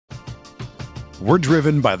We're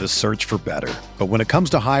driven by the search for better. But when it comes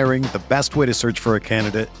to hiring, the best way to search for a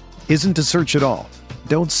candidate isn't to search at all.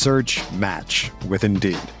 Don't search, match with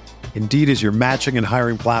Indeed. Indeed is your matching and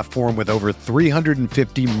hiring platform with over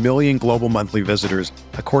 350 million global monthly visitors,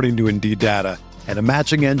 according to Indeed data, and a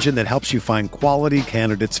matching engine that helps you find quality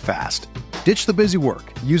candidates fast. Ditch the busy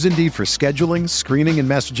work. Use Indeed for scheduling, screening, and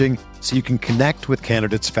messaging so you can connect with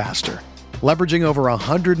candidates faster. Leveraging over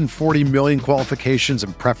 140 million qualifications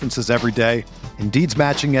and preferences every day, Indeed's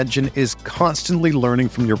matching engine is constantly learning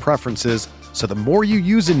from your preferences, so the more you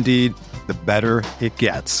use Indeed, the better it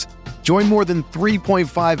gets. Join more than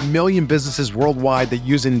 3.5 million businesses worldwide that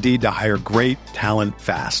use Indeed to hire great talent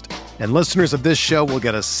fast. And listeners of this show will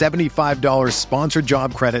get a $75 sponsored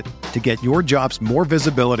job credit to get your jobs more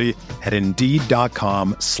visibility at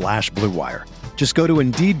Indeed.com/Blue Wire. Just go to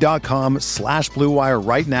Indeed.com/Blue Wire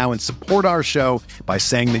right now and support our show by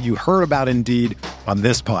saying that you heard about Indeed on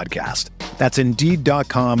this podcast. That's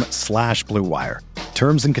Indeed.com/Blue Wire.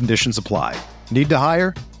 Terms and conditions apply. Need to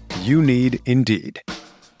hire? You need Indeed.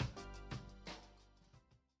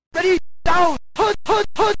 Ready, down, put.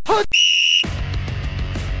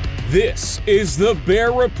 This is the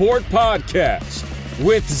Bear Report Podcast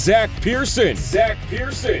with Zach Pearson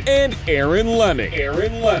and Aaron Leming.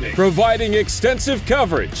 Providing extensive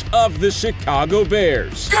coverage of the Chicago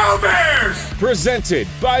Bears. Go Bears! Presented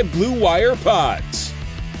by Blue Wire Pods.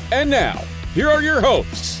 And now, here are your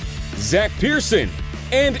hosts, Zach Pearson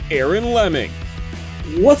and Aaron Leming.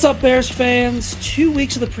 What's up, Bears fans? 2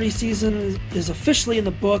 weeks of the preseason is officially in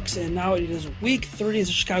the books, and now it is week 30 as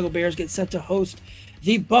the Chicago Bears get set to host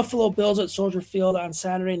the Buffalo Bills at Soldier Field on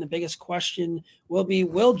Saturday. And the biggest question will be,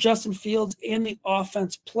 will Justin Fields and the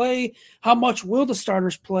offense play? How much will the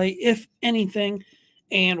starters play, if anything?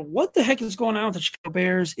 And what the heck is going on with the Chicago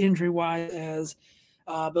Bears injury-wise, as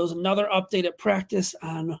there was another update at practice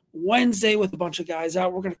on Wednesday with a bunch of guys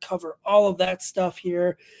out. We're going to cover all of that stuff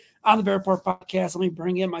here on the Bear Report Podcast. Let me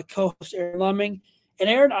bring in my co-host, Aaron Lemming. And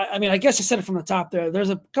Aaron, I guess I said it from the top there. There's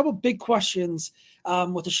a couple big questions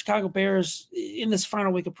with the Chicago Bears in this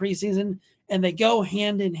final week of preseason, and they go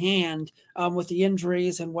hand in hand with the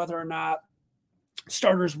injuries and whether or not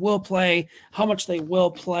starters will play, how much they will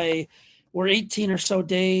play. We're 18 or so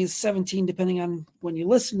days, 17 depending on when you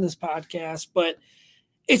listen to this podcast, but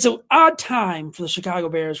it's an odd time for the Chicago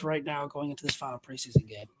Bears right now going into this final preseason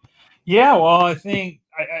game. Yeah, well, I think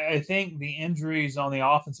the injuries on the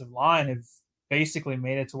offensive line have basically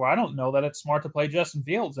made it to where I don't know that it's smart to play Justin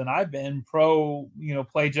Fields. And I've been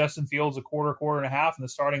play Justin Fields a quarter and a half in the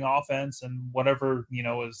starting offense and whatever,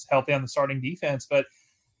 is healthy on the starting defense. But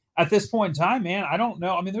at this point in time, man, I don't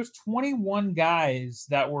know. I mean, there's 21 guys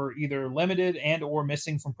that were either limited and or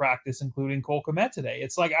missing from practice, including Cole Kmet today.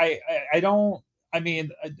 It's like, I don't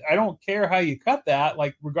care how you cut that,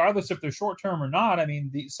 like, regardless if they're short-term or not. I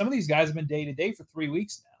mean, some of these guys have been day-to-day for 3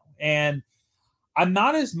 weeks now. And I'm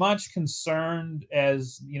not as much concerned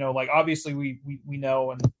as, obviously we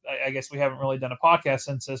know, and I guess we haven't really done a podcast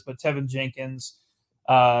since this, but Tevin Jenkins,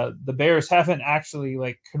 the Bears haven't actually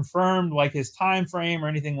confirmed his time frame or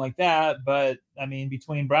anything like that. But I mean,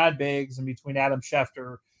 between Brad Biggs and between Adam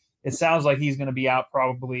Schefter, it sounds like he's going to be out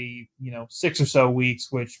probably, 6 or so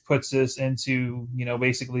weeks, which puts us into,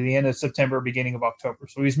 basically the end of September, beginning of October.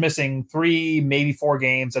 So he's missing 3, maybe 4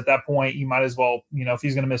 games. At that point, you might as well, if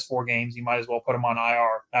he's going to miss 4 games, you might as well put him on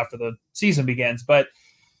IR after the season begins. But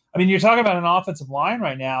I mean, you're talking about an offensive line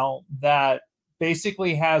right now that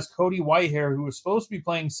basically has Cody Whitehair, who was supposed to be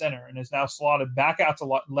playing center and is now slotted back out to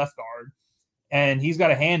left guard. And he's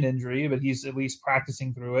got a hand injury, but he's at least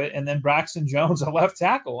practicing through it. And then Braxton Jones, a left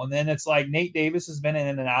tackle. And then it's like Nate Davis has been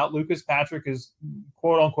in and out. Lucas Patrick is,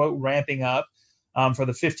 quote unquote, ramping up for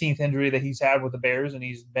the 15th injury that he's had with the Bears. And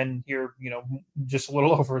he's been here, just a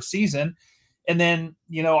little over a season. And then,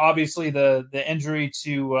 obviously the injury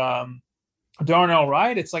to Darnell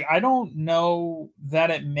Wright. It's like, I don't know that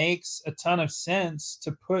it makes a ton of sense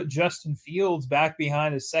to put Justin Fields back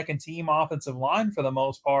behind his second team offensive line for the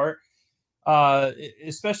most part.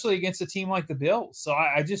 Especially against a team like the Bills. So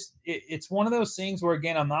it's one of those things where,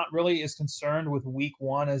 again, I'm not really as concerned with week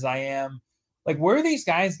 1 as I am, where are these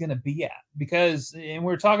guys going to be at? Because, and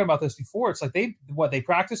we were talking about this before, it's like they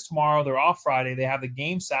practice tomorrow, they're off Friday, they have the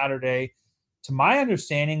game Saturday. To my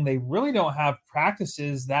understanding, they really don't have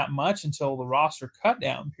practices that much until the roster cut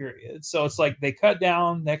down period. So it's like they cut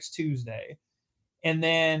down next Tuesday, and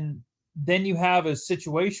then you have a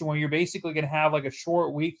situation where you're basically going to have a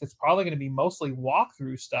short week that's probably going to be mostly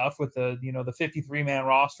walkthrough stuff with the 53-man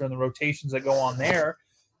roster and the rotations that go on there.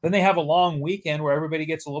 Then they have a long weekend where everybody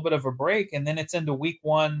gets a little bit of a break, and then it's into week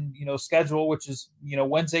 1, schedule, which is,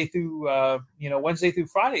 Wednesday through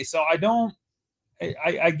Friday. So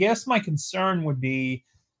I guess my concern would be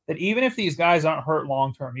that even if these guys aren't hurt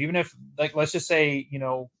long term, even if, like, let's just say,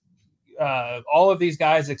 all of these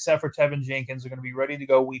guys except for Tevin Jenkins are going to be ready to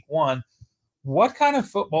go week 1, what kind of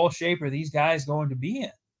football shape are these guys going to be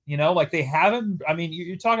in? Like they haven't. I mean,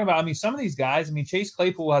 you're talking about. I mean, some of these guys. I mean, Chase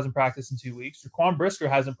Claypool hasn't practiced in 2 weeks. Jaquan Brisker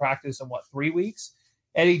hasn't practiced in 3 weeks.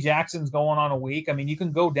 Eddie Jackson's going on a week. I mean, you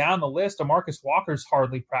can go down the list. DeMarcus Walker's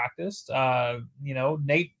hardly practiced.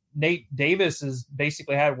 Nate Davis has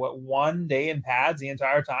basically had 1 day in pads the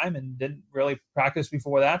entire time and didn't really practice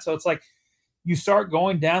before that. So it's like you start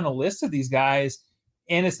going down the list of these guys,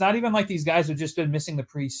 and it's not even like these guys have just been missing the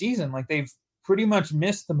preseason. Like they've pretty much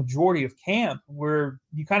missed the majority of camp, where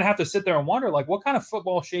you kind of have to sit there and wonder, like, what kind of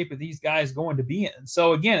football shape are these guys going to be in?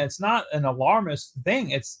 So again, it's not an alarmist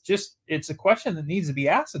thing. It's a question that needs to be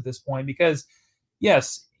asked at this point, because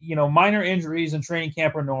yes, minor injuries in training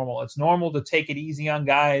camp are normal. It's normal to take it easy on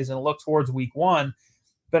guys and look towards week 1.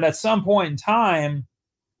 But at some point in time,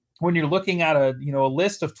 when you're looking at a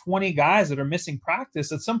list of 20 guys that are missing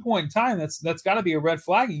practice, at some point in time, that's got to be a red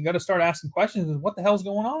flag. You got to start asking questions: what the hell's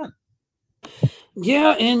going on?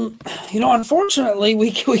 Yeah, and unfortunately, we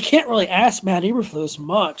can't really ask Matt Eberflus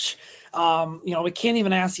much. We can't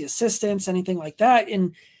even ask the assistants, anything like that.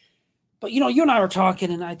 But you and I were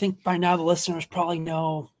talking, and I think by now the listeners probably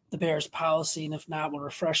know the Bears' policy, and if not, we'll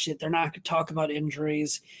refresh it. They're not going to talk about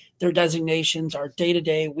injuries. Their designations are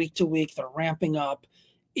day-to-day, week-to-week. They're ramping up.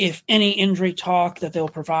 If any injury talk that they'll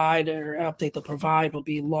provide or update they'll provide will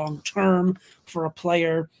be long-term for a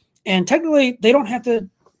player. And technically, they don't have to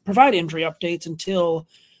provide injury updates until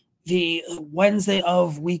the Wednesday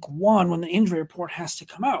of week 1 when the injury report has to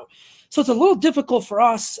come out. So it's a little difficult for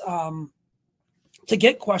us to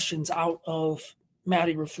get questions out of Matt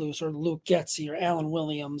Eberflus or Luke Getsy or Alan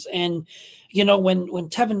Williams. And, when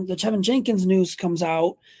the Tevin Jenkins news comes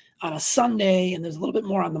out on a Sunday, and there's a little bit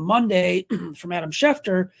more on the Monday from Adam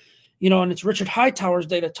Schefter, and it's Richard Hightower's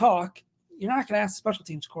day to talk, you're not going to ask the special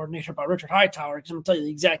teams coordinator about Richard Hightower, because I'm going to tell you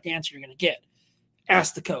the exact answer you're going to get.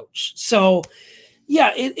 Ask the coach. So,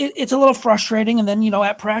 yeah, it's a little frustrating. And then,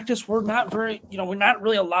 at practice, we're not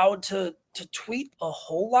really allowed to tweet a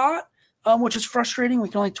whole lot, which is frustrating. We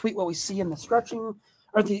can only tweet what we see in the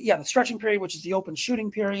stretching period, which is the open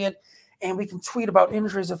shooting period. And we can tweet about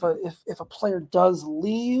injuries if a player does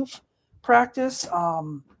leave practice.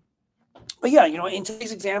 But yeah, in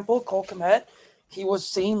today's example, Cole Kmet, he was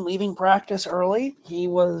seen leaving practice early. He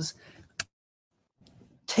was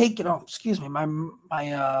taken. Oh, excuse me, my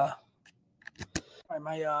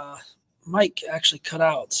mic actually cut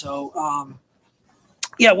out. So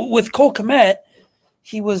with Cole Kmet,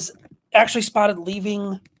 he was actually spotted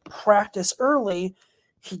leaving practice early.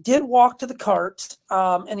 He did walk to the cart,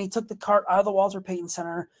 and he took the cart out of the Walter Payton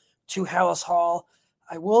Center to Hallis Hall.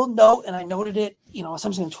 I will note, and I noted it,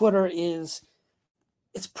 essentially on Twitter, is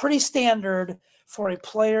it's pretty standard for a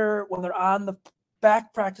player when they're on the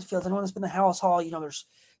back practice fields. Anyone that's been to Hallis Hall, there's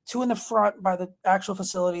 2 in the front by the actual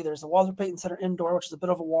facility. There's the Walter Payton Center indoor, which is a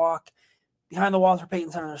bit of a walk. Behind the Walter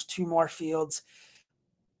Payton Center, there's 2 more fields.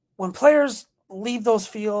 When players leave those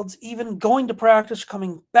fields, even going to practice,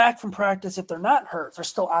 coming back from practice, if they're not hurt, they're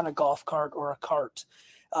still on a golf cart or a cart,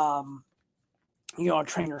 a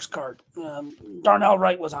trainer's cart. Darnell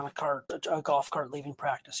Wright was on a golf cart leaving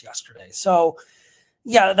practice yesterday. So,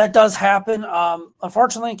 yeah, that does happen.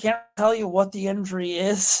 Unfortunately, I can't tell you what the injury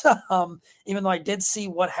is, even though I did see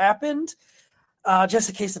what happened, just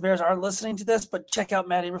in case the Bears are listening to this. But check out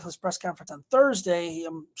Matt Eberflus' press conference on Thursday.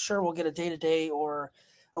 I'm sure we'll get a day-to-day or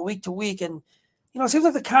a week-to-week. And, it seems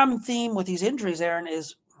like the common theme with these injuries, Aaron,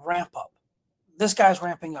 is ramp up. This guy's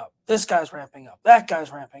ramping up. This guy's ramping up. That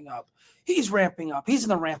guy's ramping up. He's ramping up. He's in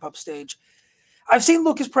the ramp-up stage. I've seen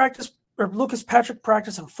Lucas Patrick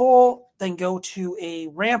practice in full, then go to a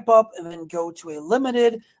ramp-up, and then go to a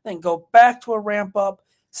limited, then go back to a ramp-up.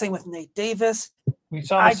 Same with Nate Davis. We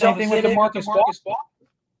saw the same thing with DeMarcus Walker.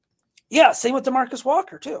 Yeah, same with DeMarcus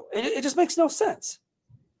Walker, too. It just makes no sense.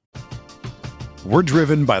 We're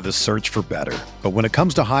driven by the search for better. But when it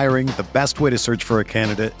comes to hiring, the best way to search for a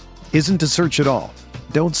candidate isn't to search at all.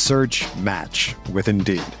 Don't search, match with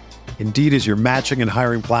Indeed. Indeed is your matching and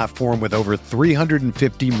hiring platform with over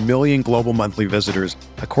 350 million global monthly visitors,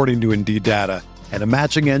 according to Indeed data, and a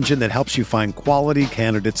matching engine that helps you find quality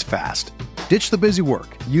candidates fast. Ditch the busy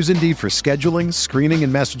work. Use Indeed for scheduling, screening,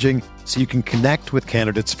 and messaging so you can connect with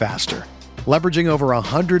candidates faster. Leveraging over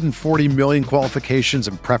 140 million qualifications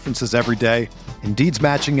and preferences every day, Indeed's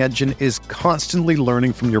matching engine is constantly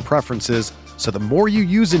learning from your preferences, so the more you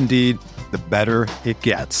use Indeed, the better it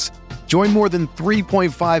gets. Join more than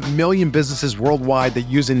 3.5 million businesses worldwide that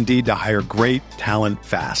use Indeed to hire great talent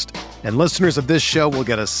fast. And listeners of this show will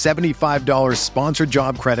get a $75 sponsored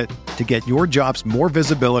job credit to get your jobs more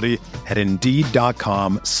visibility at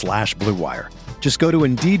Indeed.com/Blue Wire. Just go to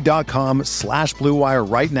Indeed.com/Blue Wire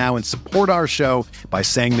right now and support our show by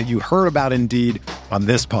saying that you heard about Indeed on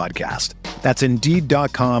this podcast. That's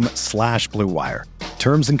Indeed.com/Blue Wire.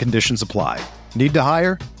 Terms and conditions apply. Need to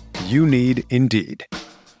hire? You need Indeed.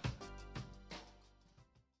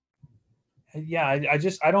 Yeah,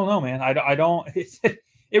 I don't know, man. I don't.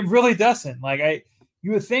 It really doesn't. Like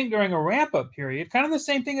you would think during a ramp up period, kind of the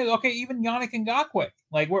same thing as even Yannick Ngakoue.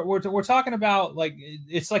 Like we're talking about, like,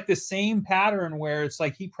 it's like the same pattern where it's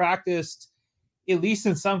like he practiced at least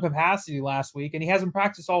in some capacity last week, and he hasn't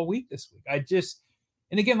practiced all week this week.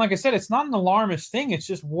 And again, like I said, it's not an alarmist thing. It's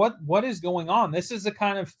just what is going on. This is the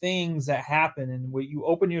kind of things that happen, and what you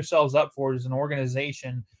open yourselves up for as an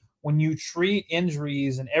organization when you treat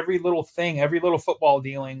injuries and every little thing, every little football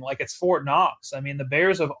dealing like it's Fort Knox. I mean, the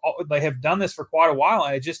Bears have done this for quite a while.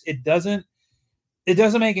 And it doesn't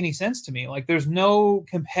make any sense to me. Like, there's no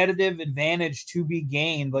competitive advantage to be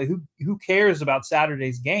gained. Like, who cares about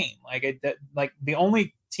Saturday's game? Like, the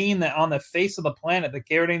only team that on the face of the planet that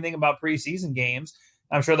cared anything about preseason games,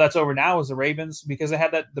 I'm sure that's over now, is the Ravens, because they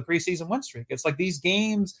had the preseason win streak. It's like these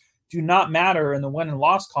games do not matter in the win and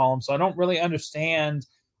loss column. So I don't really understand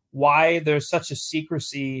why there's such a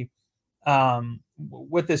secrecy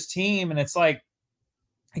with this team. And it's like,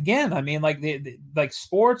 again, I mean, like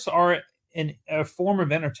sports are a form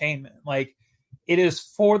of entertainment. Like, it is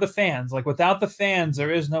for the fans. Like, without the fans,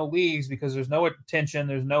 there is no leagues, because there's no attention,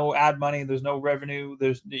 there's no ad money, there's no revenue,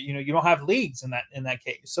 you don't have leagues in that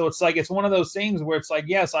case. So it's like, it's one of those things where it's like,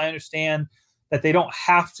 yes, I understand that they don't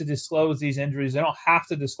have to disclose these injuries, they don't have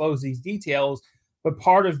to disclose these details. But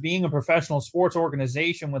part of being a professional sports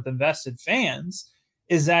organization with invested fans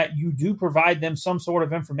is that you do provide them some sort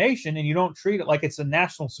of information, and you don't treat it like it's a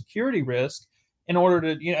national security risk in order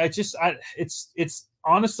to, it's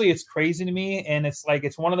honestly, it's crazy to me. And it's like,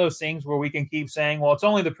 it's one of those things where we can keep saying, well, it's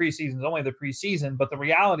only the preseason. But the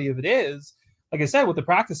reality of it is, like I said, with the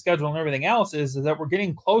practice schedule and everything else, is that we're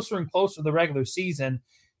getting closer and closer to the regular season,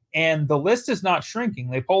 and the list is not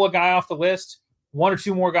shrinking. They pull a guy off the list, one or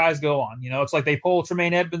two more guys go on. It's like they pull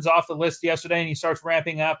Tremaine Edmonds off the list yesterday, and he starts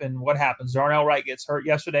ramping up, and what happens? Darnell Wright gets hurt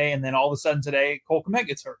yesterday, and then all of a sudden today, Cole Kmet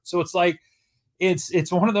gets hurt. So it's like,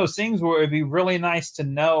 it's one of those things where it'd be really nice to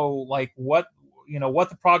know, like, what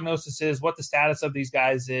the prognosis is, what the status of these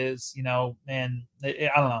guys is, and I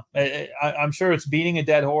don't know. I'm sure it's beating a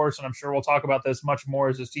dead horse, and I'm sure we'll talk about this much more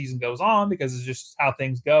as the season goes on, because it's just how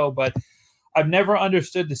things go. But I've never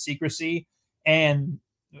understood the secrecy, and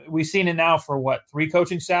we've seen it now for 3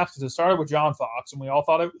 coaching staffs, because it started with John Fox, and we all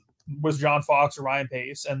thought it was John Fox or Ryan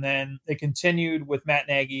Pace, and then it continued with Matt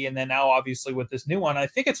Nagy, and then now obviously with this new one. I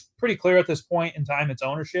think it's pretty clear at this point in time it's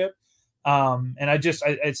ownership, and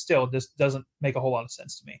it still just doesn't make a whole lot of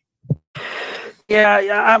sense to me. Yeah,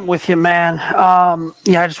 I'm with you, man. I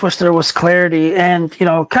just wish there was clarity, and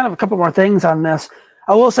kind of a couple more things on this.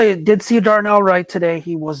 I will say, I did see Darnell Wright today.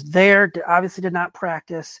 He was there, obviously did not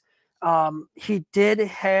practice. He did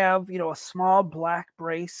have, a small black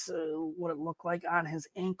brace, what it looked like on his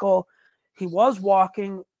ankle. He was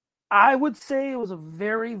walking. I would say it was a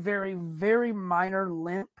very, very, very minor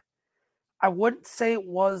limp. I wouldn't say it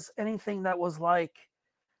was anything that was like,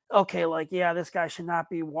 okay, like, yeah, this guy should not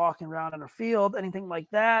be walking around in a field, anything like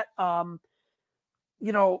that.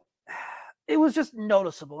 It was just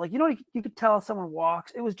noticeable. Like, you could tell if someone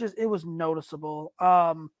walks. It was noticeable.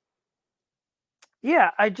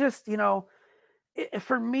 Yeah, I just,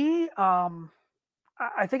 for me,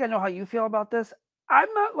 I think I know how you feel about this.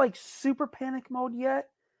 I'm not like super panic mode yet,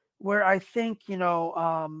 where I think,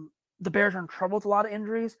 the Bears are in trouble with a lot of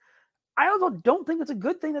injuries. I also don't think it's a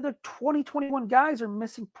good thing that the 2021 guys are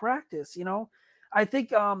missing practice. I think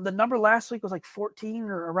the number last week was like 14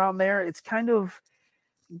 or around there. It's kind of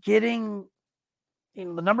getting,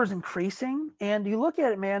 the numbers increasing. And you look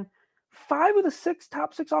at it, man, 5 of the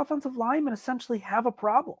top 6 offensive linemen essentially have a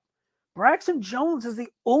problem. Braxton Jones is the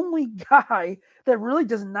only guy that really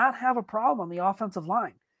does not have a problem on the offensive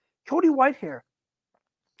line. Cody Whitehair,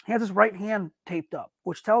 he has his right hand taped up,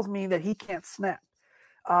 which tells me that he can't snap.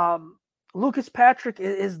 Lucas Patrick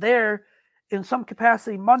is there in some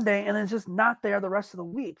capacity Monday, and then it's just not there the rest of the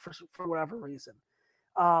week for whatever reason.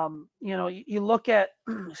 You look at,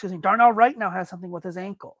 Darnell Wright now has something with his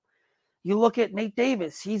ankle. You look at Nate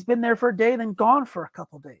Davis. He's been there for a day, then gone for a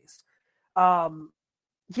couple days.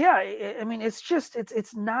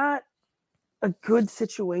 It's not a good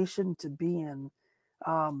situation to be in,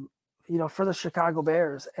 for the Chicago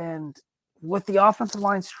Bears. And with the offensive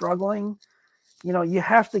line struggling, you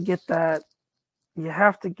have to get that you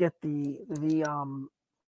have to get the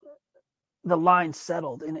line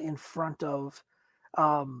settled in front of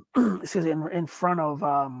excuse me, in front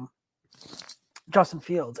of Justin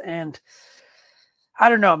Fields. And I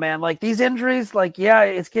don't know, man. Like these injuries, like, yeah,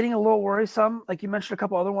 it's getting a little worrisome. Like you mentioned a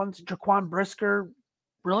couple other ones. Jaquan Brisker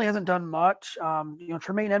really hasn't done much.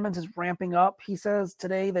 Tremaine Edmonds is ramping up. He says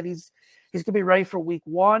today that he's gonna be ready for week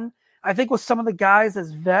 1. I think with some of the guys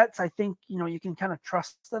as vets, I think, you can kind of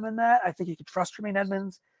trust them in that. I think you can trust Tremaine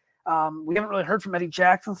Edmonds. We haven't really heard from Eddie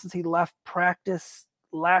Jackson since he left practice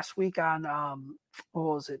last week on what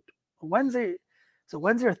was it, Wednesday? So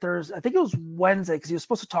Wednesday or Thursday? I think it was Wednesday because he was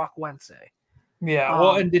supposed to talk Wednesday. Yeah,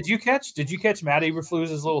 well, and did you catch Matt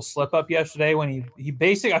Eberflus's little slip up yesterday when he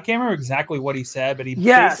basically, I can't remember exactly what he said, but he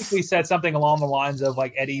basically said something along the lines of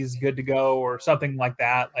like Eddie's good to go or something like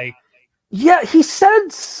that. Like, yeah, he said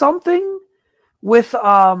something with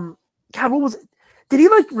God, what was it? Did he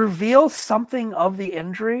like reveal something of the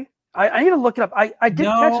injury? I need to look it up. I did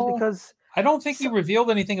catch it because I don't think he revealed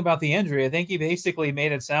anything about the injury. I think he basically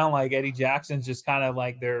made it sound like Eddie Jackson's just kind of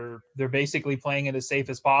like they're basically playing it as safe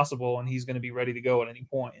as possible, and he's going to be ready to go at any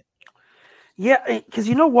point. Yeah, because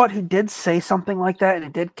you know what? He did say something like that, and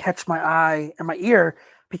it did catch my eye and my ear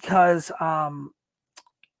because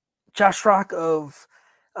Josh Rock of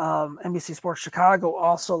NBC Sports Chicago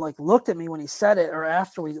also like looked at me when he said it or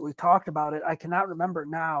after we talked about it. I cannot remember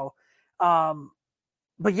now.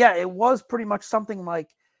 But yeah, it was pretty much something like,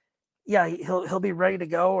 yeah, he'll be ready to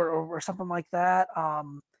go or something like that.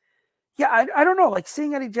 Yeah, I don't know. Like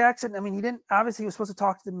seeing Eddie Jackson, I mean, he was supposed to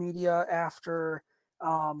talk to the media after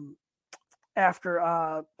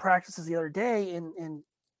practices the other day and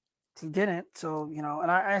he didn't. So,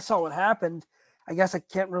 and I saw what happened. I guess I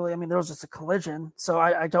can't really, there was just a collision. So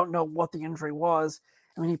I don't know what the injury was.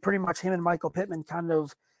 I mean, him and Michael Pittman kind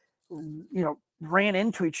of, ran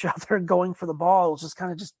into each other going for the ball. It was just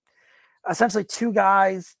kind of essentially two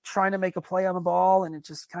guys trying to make a play on the ball. And it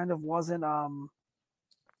just kind of wasn't,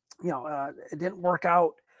 it didn't work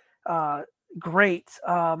out great.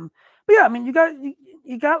 But yeah, I mean,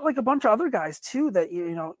 you got like a bunch of other guys too that,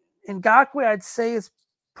 Ngakoue I'd say is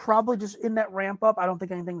probably just in that ramp up. I don't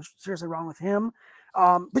think anything's seriously wrong with him.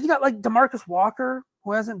 But you got like DeMarcus Walker,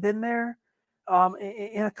 who hasn't been there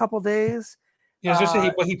in a couple days. Yeah,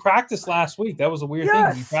 he practiced last week. That was a weird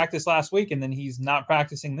thing. He practiced last week, and then he's not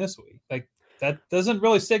practicing this week. Like that doesn't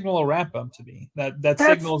really signal a ramp up to me. That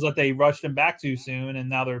signals that they rushed him back too soon, and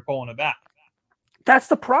now they're pulling it back. That's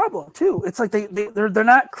the problem too. It's like they're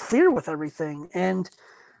not clear with everything, and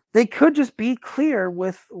they could just be clear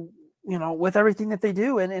with with everything that they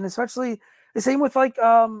do, and especially the same with like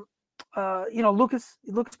Lucas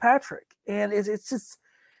Patrick, and it's just.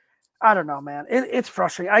 I don't know, man. It's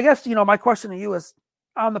frustrating. I guess, my question to you is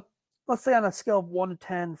let's say on a scale of 1 to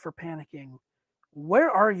 10 for panicking, where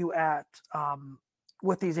are you at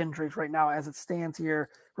with these injuries right now as it stands here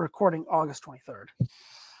recording August 23rd?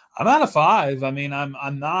 I'm at a 5. I mean,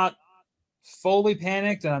 I'm not fully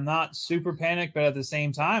panicked and I'm not super panicked, but at the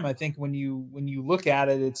same time, I think when you look at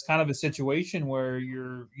it, it's kind of a situation where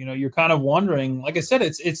you're kind of wondering, like I said,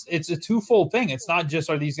 it's a twofold thing. It's not just,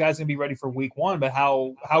 are these guys going to be ready for week 1, but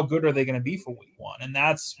how good are they going to be for week 1? And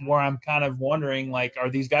that's where I'm kind of wondering, like, are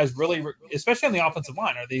these guys really, especially on the offensive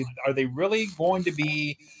line, are they really going to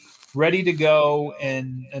be ready to go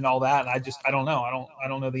and all that? And I don't know. I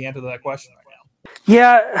don't know the answer to that question right now.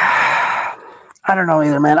 Yeah. I don't know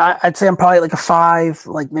either, man. I'd say I'm probably like a 5,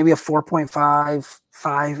 like maybe a 4.5,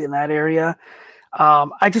 5 in that area.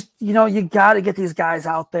 I just, you got to get these guys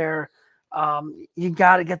out there. You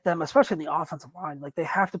got to get them, especially in the offensive line. Like they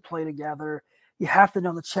have to play together. You have to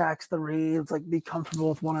know the checks, the reads, like be comfortable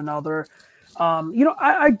with one another.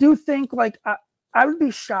 I do think like I would be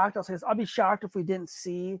shocked. I'll say this. I'll be shocked if we didn't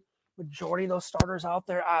see majority of those starters out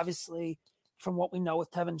there. Obviously, from what we know with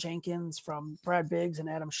Tevin Jenkins, from Brad Biggs and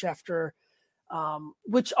Adam Schefter.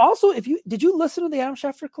 Which also, did you listen to the Adam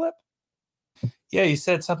Schefter clip? Yeah, he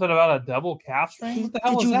said something about a double calf strain. What the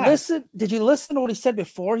hell was that? Did you listen to what he said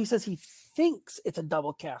before? He says he thinks it's a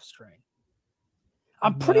double calf strain.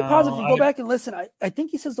 I'm pretty positive if you go back and listen. I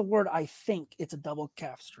think he says the word "I think" it's a double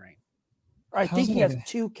calf strain. Or I think he has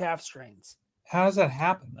 2 calf strains. How does that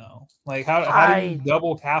happen though? Like how do you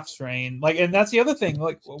double calf strain? Like, and that's the other thing.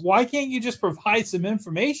 Like, why can't you just provide some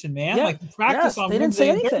information, man? Yeah, like practice on they didn't Wednesday say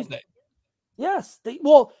anything. and Thursday. Yes.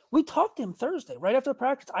 We talked to him Thursday, right after the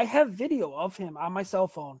practice. I have video of him on my cell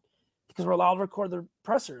phone because we're allowed to record the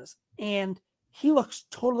pressers, and he looks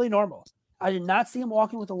totally normal. I did not see him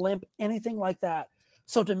walking with a limp, anything like that.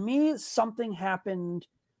 So to me, something happened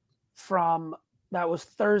that was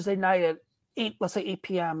Thursday night at 8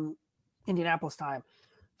 p.m. Indianapolis time.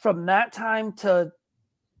 from that time to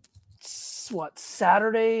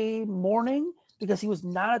Saturday morning, because he was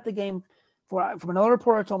not at the game. From another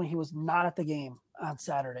reporter told me he was not at the game on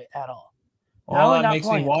Saturday at all. Well, that makes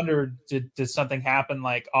me wonder, did something happen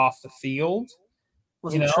like off the field?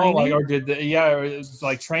 Was he training? or did or it was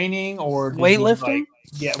like training, or weightlifting?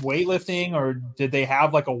 Weightlifting, or did they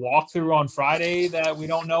have like a walkthrough on Friday that we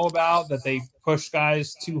don't know about, that they pushed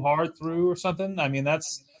guys too hard through or something? I mean, at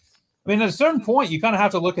a certain point, you kind of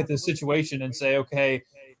have to look at this situation and say, okay,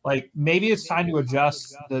 like maybe it's time to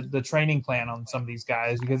adjust the training plan on some of these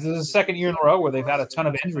guys, because this is the second year in a row where they've had a ton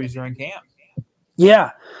of injuries during camp. Yeah.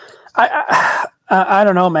 I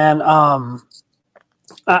don't know, man. I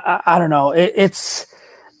don't know. It's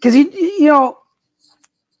because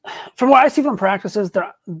from what I see from practices,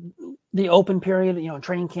 the open period,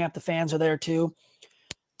 training camp, the fans are there too.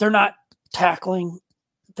 They're not tackling.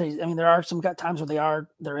 There are some times where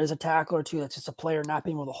there is a tackle or two that's just a player not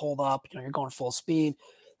being able to hold up. You're going full speed.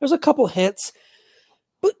 There's a couple hits,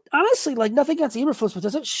 but honestly, like nothing against Eberflus, but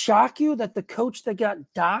does it shock you that the coach that got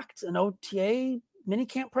docked an OTA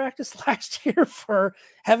minicamp practice last year for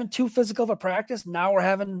having too physical of a practice, now we're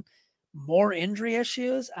having more injury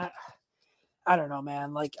issues? I don't know,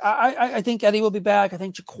 man. Like I think Eddie will be back. I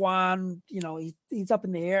think Jaquan, he's up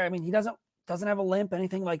in the air. I mean, he doesn't have a limp,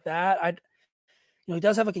 anything like that. He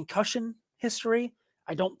does have a concussion history.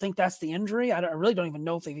 I don't think that's the injury. I really don't even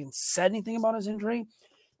know if they've even said anything about his injury.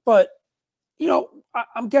 But,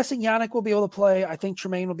 I'm guessing Yannick will be able to play. I think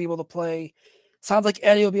Tremaine will be able to play. Sounds like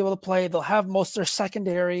Eddie will be able to play. They'll have most of their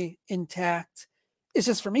secondary intact. It's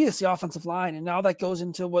just, for me, it's the offensive line. And now that goes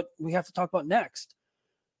into what we have to talk about next.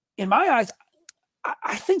 In my eyes,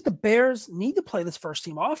 I think the Bears need to play this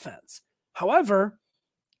first-team offense. However,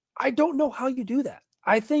 I don't know how you do that.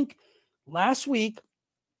 I think last week,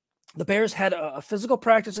 the Bears had a physical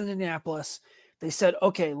practice in Indianapolis. They said,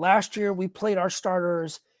 okay, last year we played our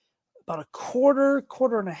starters about a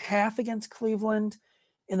quarter and a half against Cleveland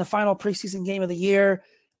in the final preseason game of the year.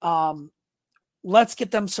 Let's get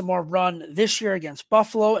them some more run this year against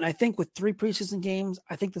Buffalo. And I think with 3 preseason games,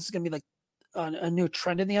 I think this is going to be like a new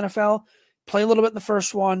trend in the NFL. Play a little bit in the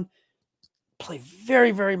first one, play very,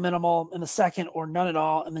 very minimal in the second or none at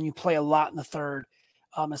all, and then you play a lot in the third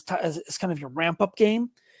as kind of your ramp-up game.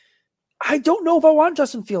 I don't know if I want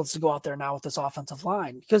Justin Fields to go out there now with this offensive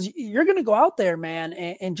line, because you're going to go out there, man,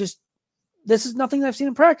 and just – this is nothing I've seen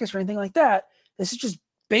in practice or anything like that. This is just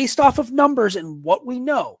based off of numbers and what we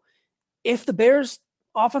know. If the Bears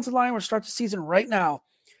offensive line were to start the season right now,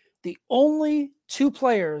 the only 2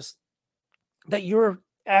 players that you're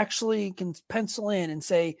actually can pencil in and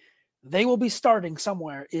say they will be starting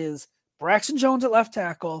somewhere is Braxton Jones at left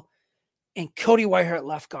tackle and Cody Whitehair at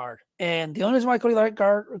left guard. And the only reason why Cody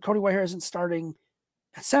Whitehair isn't starting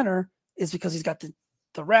at center is because he's got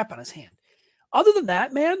the wrap on his hand. Other than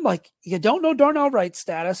that, man, like, you don't know Darnell Wright's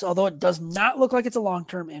status, although it does not look like it's a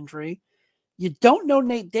long-term injury. You don't know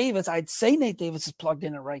Nate Davis. I'd say Nate Davis is plugged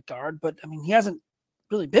in at right guard, but he hasn't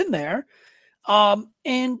really been there.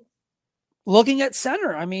 And looking at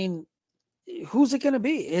center, who's it going to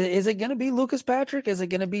be? Is it going to be Lucas Patrick? Is it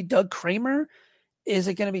going to be Doug Kramer? Is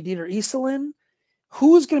it going to be Dieter Easelin?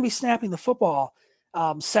 Who's going to be snapping the football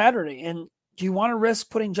Saturday? And do you want to risk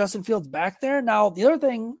putting Justin Fields back there? Now, the other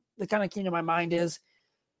thing that kind of came to my mind is,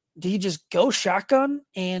 do you just go shotgun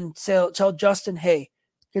and tell Justin, hey,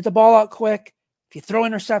 get the ball out quick. If you throw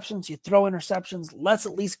interceptions, you throw interceptions. Let's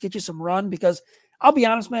at least get you some run, because I'll be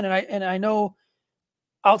honest, man, and I know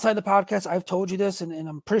outside the podcast, I've told you this, and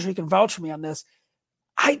I'm pretty sure you can vouch for me on this.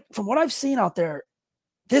 From what I've seen out there,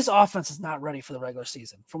 this offense is not ready for the regular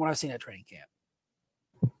season from what I've seen at training camp.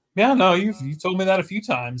 Yeah, no, you told me that a few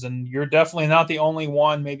times, and you're definitely not the only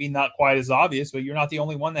one, maybe not quite as obvious, but you're not the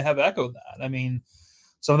only one that have echoed that.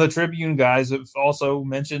 Some of the Tribune guys have also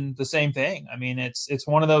mentioned the same thing. It's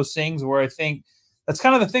one of those things where I think that's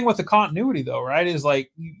kind of the thing with the continuity, though, right? Is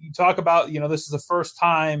like you talk about, this is the first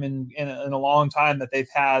time in a long time that they've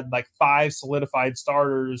had like 5 solidified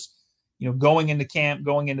starters, going into camp,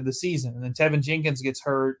 going into the season. And then Tevin Jenkins gets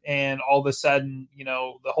hurt, and all of a sudden,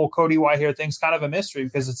 the whole Cody Whitehair thing's kind of a mystery,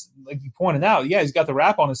 because it's like you pointed out, yeah, he's got the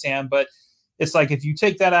wrap on his hand, but it's like, if you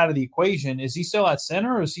take that out of the equation, is he still at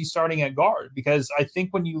center or is he starting at guard? Because I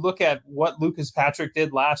think when you look at what Lucas Patrick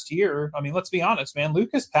did last year, let's be honest, man,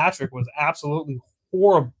 Lucas Patrick was absolutely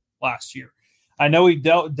horrible last year. I know he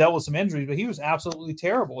dealt with some injuries, but he was absolutely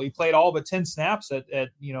terrible. He played all but 10 snaps at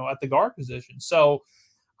the guard position. So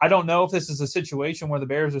I don't know if this is a situation where the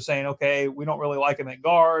Bears are saying, okay, we don't really like him at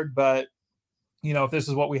guard, but if this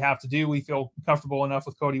is what we have to do, we feel comfortable enough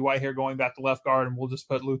with Cody Whitehair going back to left guard, and we'll just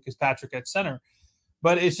put Lucas Patrick at center.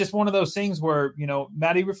 But it's just one of those things where,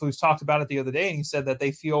 Matt Eberflus talked about it the other day, and he said that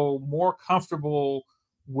they feel more comfortable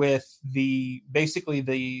with the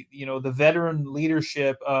veteran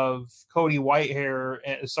leadership of Cody Whitehair.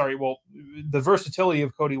 The versatility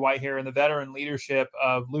of Cody Whitehair and the veteran leadership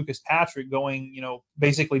of Lucas Patrick going,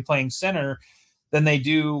 basically playing center than they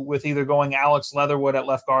do with either going Alex Leatherwood at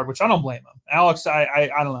left guard, which I don't blame him. Alex, I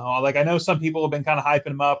don't know. Like, I know some people have been kind of hyping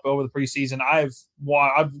him up over the preseason. I've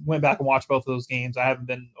went back and watched both of those games. I haven't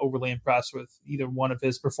been overly impressed with either one of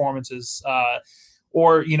his performances,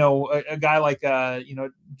 or a guy like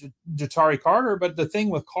Jatari Carter. But the thing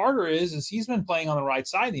with Carter is he's been playing on the right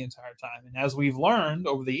side the entire time, and as we've learned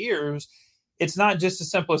over the years, it's not just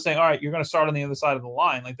as simple as saying, all right, you're going to start on the other side of the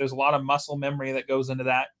line. Like, there's a lot of muscle memory that goes into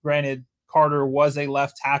that. Granted, Carter was a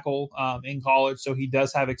left tackle in college, so he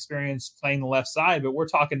does have experience playing the left side, but we're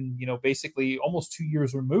talking, basically almost 2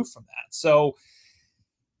 years removed from that. So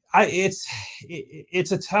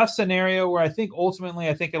it's a tough scenario where I think ultimately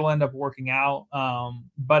it'll end up working out.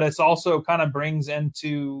 But it's also kind of brings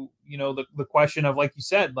into, the question of, like you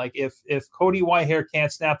said, like if Cody Whitehair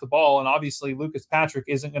can't snap the ball, and obviously Lucas Patrick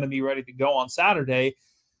isn't going to be ready to go on Saturday,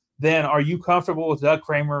 then are you comfortable with Doug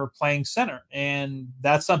Kramer playing center? And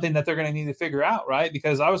that's something that they're going to need to figure out, right?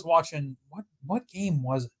 Because I was watching, what game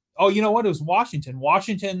was it? Oh, you know what? It was Washington.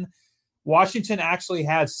 Washington actually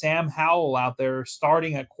had Sam Howell out there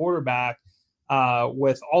starting at quarterback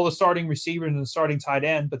with all the starting receivers and starting tight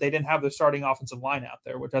end, but they didn't have their starting offensive line out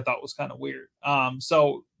there, which I thought was kind of weird.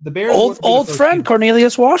 So the Bears, old friend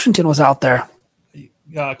Cornelius Washington was out there.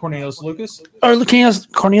 Cornelius Lucas? Or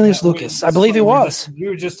Cornelius Lucas. I believe he was. We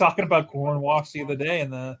were just talking about Corn Walks the other day in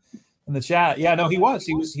the chat. Yeah, no, he was.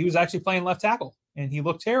 He was actually playing left tackle, and he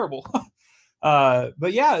looked terrible.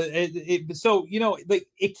 But yeah, it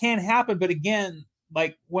can happen. But again,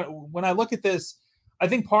 like when I look at this, I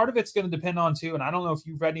think part of it's going to depend on too. And I don't know if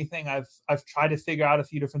you've read anything. I've tried to figure out a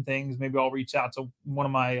few different things. Maybe I'll reach out to one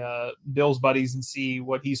of my Bills buddies and see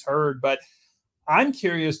what he's heard. But I'm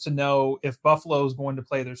curious to know if Buffalo is going to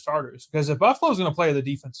play their starters, because if Buffalo is going to play the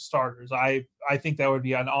defensive starters, I think that would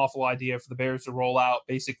be an awful idea for the Bears to roll out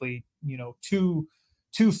basically,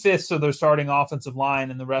 2/5 of their starting offensive line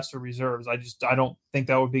and the rest are reserves. I don't think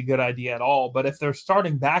that would be a good idea at all. But if they're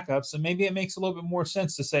starting backups, then maybe it makes a little bit more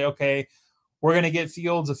sense to say, okay, we're going to get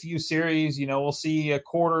Fields a few series, we'll see a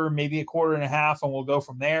quarter, maybe a quarter and a half, and we'll go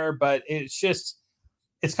from there. But it's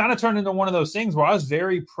kind of turned into one of ththose things where I was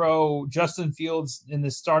very pro Justin Fields in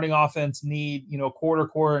the starting offense need,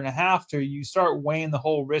 quarter and a half, to you start weighing the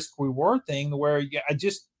whole risk reward thing where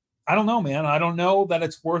I don't know, man. I don't know that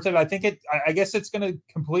it's worth it. I guess it's going to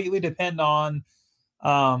completely depend on,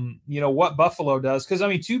 what Buffalo does. Cause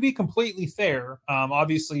to be completely fair,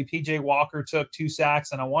 obviously PJ Walker took 2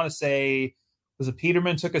 sacks, and I want to say, was it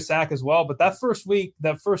Peterman took a sack as well, but that first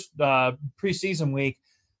preseason week,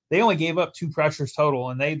 they only gave up 2 pressures total,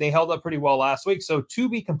 and they held up pretty well last week. So to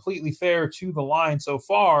be completely fair to the line so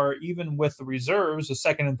far, even with the reserves, the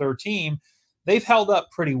second and third team, they've held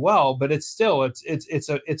up pretty well. But it's still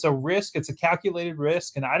it's a risk. It's a calculated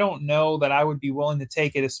risk, and I don't know that I would be willing to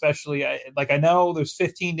take it. Especially I know there's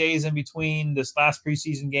 15 days in between this last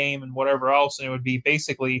preseason game and whatever else, and it would be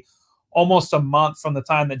basically almost a month from the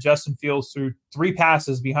time that Justin Fields threw 3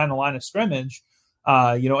 passes behind the line of scrimmage. In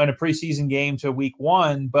a preseason game to week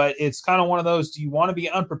 1, but it's kind of one of those, do you want to be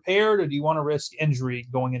unprepared or do you want to risk injury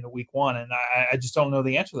going into week 1? And I just don't know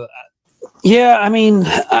the answer to that. Yeah.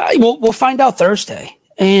 We'll find out Thursday,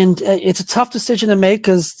 and it's a tough decision to make.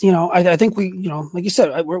 Cause I think we, like you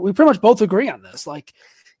said, we pretty much both agree on this. Like,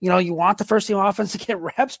 you want the first team offense to get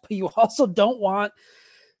reps, but you also don't want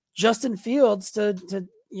Justin Fields to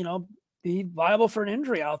be liable for an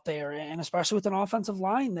injury out there, and especially with an offensive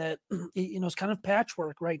line that is kind of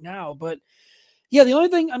patchwork right now. But yeah, the only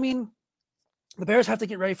thing, the Bears have to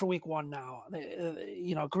get ready for week 1 now.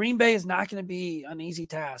 Green Bay is not going to be an easy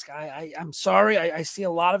task. I'm sorry. I see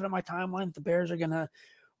a lot of it in my timeline. The Bears are going to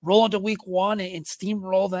roll into week 1 and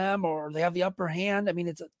steamroll them, or they have the upper hand.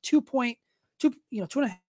 It's a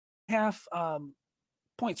 2.5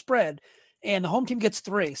 point spread, and the home team gets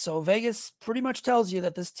 3. So Vegas pretty much tells you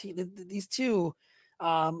that these two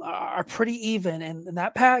are pretty even, and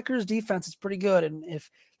that Packers defense is pretty good. And if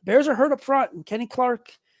the Bears are hurt up front and Kenny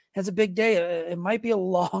Clark has a big day, it might be a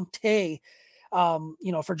long day,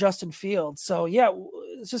 for Justin Fields. So yeah,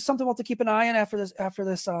 it's just something we'll have to keep an eye on after this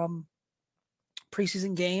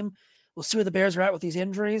preseason game. We'll see where the Bears are at with these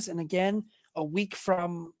injuries. And again, 2 weeks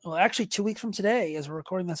from today, as we're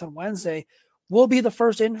recording this on Wednesday, will be the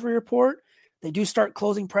first injury report. They do start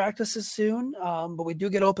closing practices soon, but we do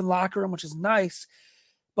get open locker room, which is nice.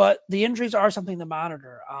 But the injuries are something to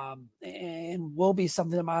monitor, and will be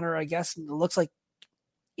something to monitor, I guess. It looks like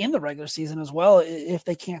in the regular season as well, if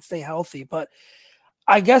they can't stay healthy. But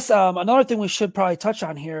I guess another thing we should probably touch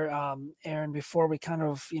on here, Aaron, before we kind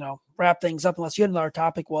of wrap things up, unless you had another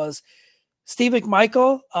topic, was Steve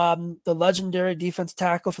McMichael, the legendary defense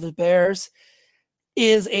tackle for the Bears,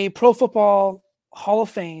 is a Pro Football Hall of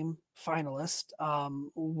Fame finalist.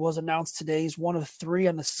 Was announced today. He's one of 3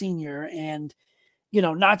 on the senior, and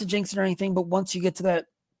not to jinx it or anything, but once you get to that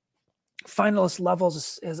finalist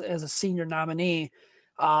levels as a senior nominee,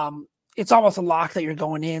 it's almost a lock that you're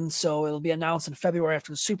going in. So it'll be announced in February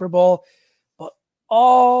after the Super Bowl, but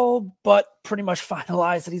all but pretty much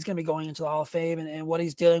finalized that he's going to be going into the Hall of Fame, and what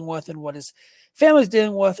he's dealing with and what his family's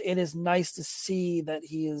dealing with. It is nice to see that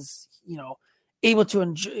he is, able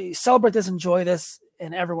to celebrate this, enjoy this,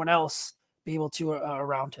 and everyone else be able to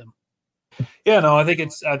around him. Yeah, no, I think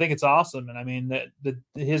it's awesome. And I mean that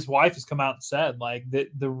his wife has come out and said like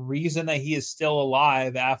the reason that he is still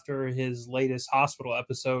alive after his latest hospital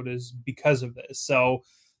episode is because of this. So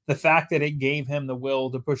the fact that it gave him the will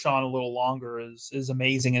to push on a little longer is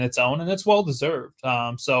amazing in its own, and it's well deserved.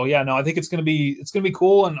 So yeah, no, I think it's gonna be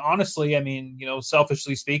cool. And honestly, I mean,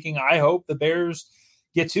 selfishly speaking, I hope the Bears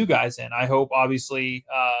get 2 guys in. I hope obviously,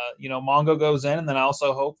 Mongo goes in, and then I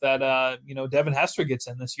also hope that, Devin Hester gets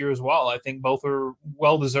in this year as well. I think both are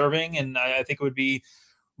well deserving, and I think it would be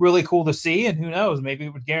really cool to see. And who knows, maybe it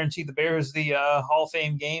would guarantee the Bears the Hall of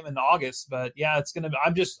Fame game in August. But yeah, it's gonna.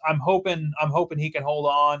 I'm hoping he can hold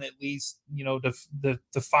on at least,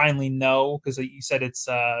 to finally know, because you said it's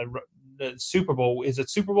the Super Bowl. Is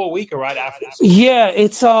it Super Bowl week or right after? Yeah,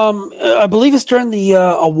 it's I believe it's during the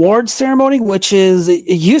awards ceremony, which is it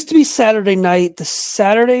used to be Saturday night. The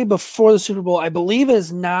Saturday before the Super Bowl, I believe,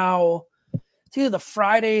 is now it's either the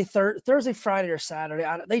Friday, Thursday, Friday, or Saturday.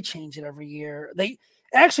 They change it every year. They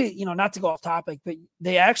actually, not to go off topic, but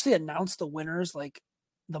they actually announce the winners like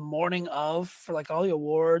the morning of for like all the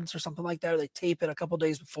awards or something like that. Or they tape it a couple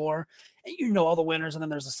days before, and all the winners, and then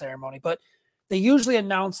there's a ceremony. But they usually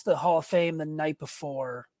announce the Hall of Fame the night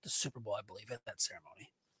before the Super Bowl, I believe, at that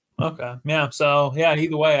ceremony. Okay. Yeah. So yeah,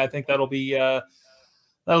 either way, I think that'll be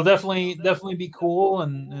that'll definitely be cool,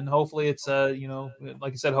 and hopefully it's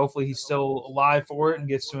like I said, hopefully he's still alive for it and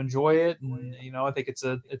gets to enjoy it. And I think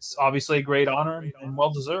it's obviously a great honor and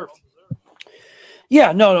well deserved.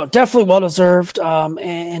 Yeah, no, definitely well deserved.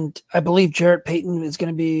 And I believe Jarrett Payton is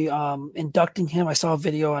going to be inducting him. I saw a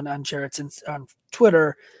video on Jarrett's on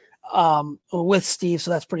Twitter with Steve,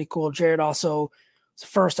 so that's pretty cool. Jarrett also was the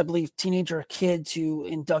first, I believe, teenager kid to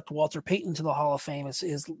induct Walter Payton to the Hall of Fame.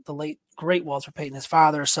 Is the late great Walter Payton, his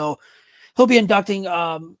father. So he'll be inducting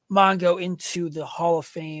Mongo into the Hall of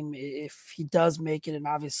Fame if he does make it. And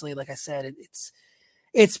obviously, like I said,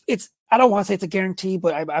 it's I don't want to say it's a guarantee,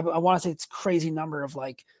 but I want to say it's a crazy number of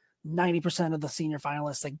like 90% of the senior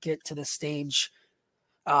finalists that get to this stage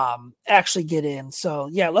actually get in. So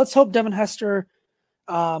yeah, let's hope Devin Hester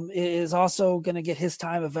is also going to get his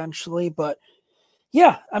time eventually. But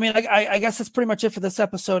yeah, I mean, I guess that's pretty much it for this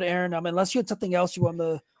episode, Aaron. Unless you had something else you want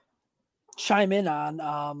to chime in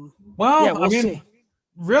on. We'll see.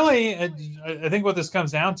 Really, I think what this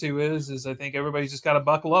comes down to is I think everybody's just got to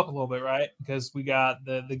buckle up a little bit, right? Because we got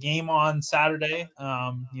the game on Saturday,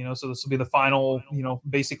 so this will be the final,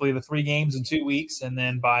 basically the 3 games in 2 weeks. And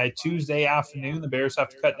then by Tuesday afternoon, the Bears have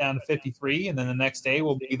to cut down to 53. And then the next day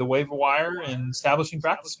will be the waiver wire and establishing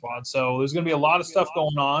practice squad. So there's going to be a lot of stuff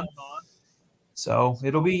going on. So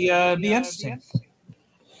it'll be interesting.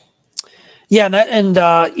 Yeah, and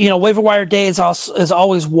waiver wire day is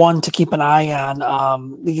always one to keep an eye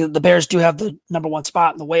on. The Bears do have the number 1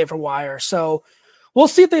 spot in the waiver wire, so we'll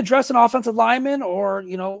see if they address an offensive lineman or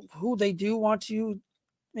who they do want to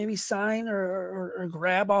maybe sign or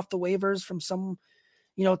grab off the waivers from some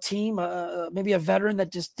team. Maybe a veteran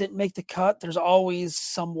that just didn't make the cut. There's always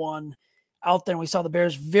someone out there. And we saw the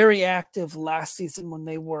Bears very active last season when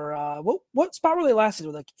they were what spot were they last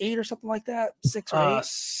season? Like 8 or something like that, 6 or 8?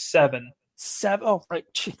 7. 7. Oh, right.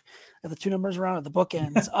 I have the 2 numbers around at the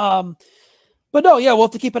bookends. But no, yeah, we'll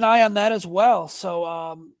have to keep an eye on that as well. So,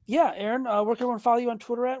 Aaron, where can everyone follow you on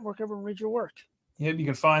Twitter at? Where can everyone read your work? Yep, you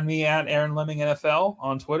can find me at Aaron Lemming NFL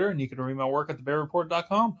on Twitter, and you can read my work at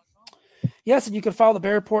thebearreport.com. Yes, and you can follow the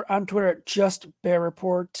Bear Report on Twitter at just Bear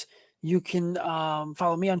Report. You can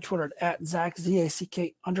follow me on Twitter at Zach,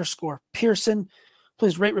 ZACK_Pearson.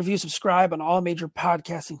 Please rate, review, subscribe on all major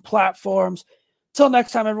podcasting platforms. Till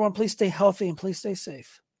next time, everyone, please stay healthy and please stay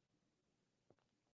safe.